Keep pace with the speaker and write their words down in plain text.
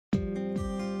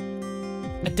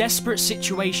A desperate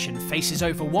situation faces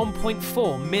over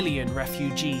 1.4 million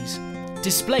refugees,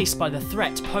 displaced by the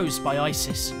threat posed by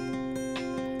ISIS.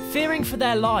 Fearing for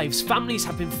their lives, families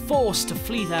have been forced to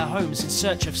flee their homes in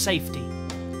search of safety.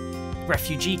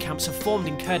 Refugee camps have formed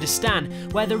in Kurdistan,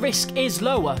 where the risk is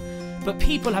lower, but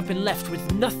people have been left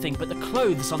with nothing but the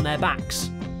clothes on their backs.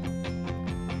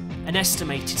 An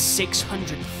estimated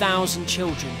 600,000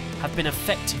 children have been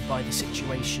affected by the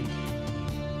situation.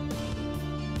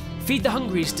 Feed the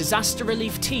Hungry's disaster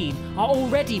relief team are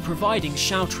already providing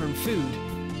shelter and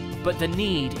food, but the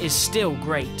need is still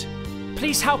great.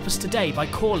 Please help us today by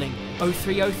calling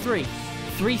 0303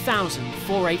 3000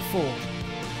 484.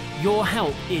 Your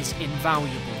help is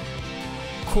invaluable.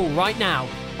 Call right now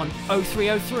on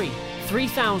 0303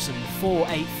 3000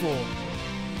 484.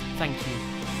 Thank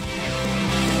you.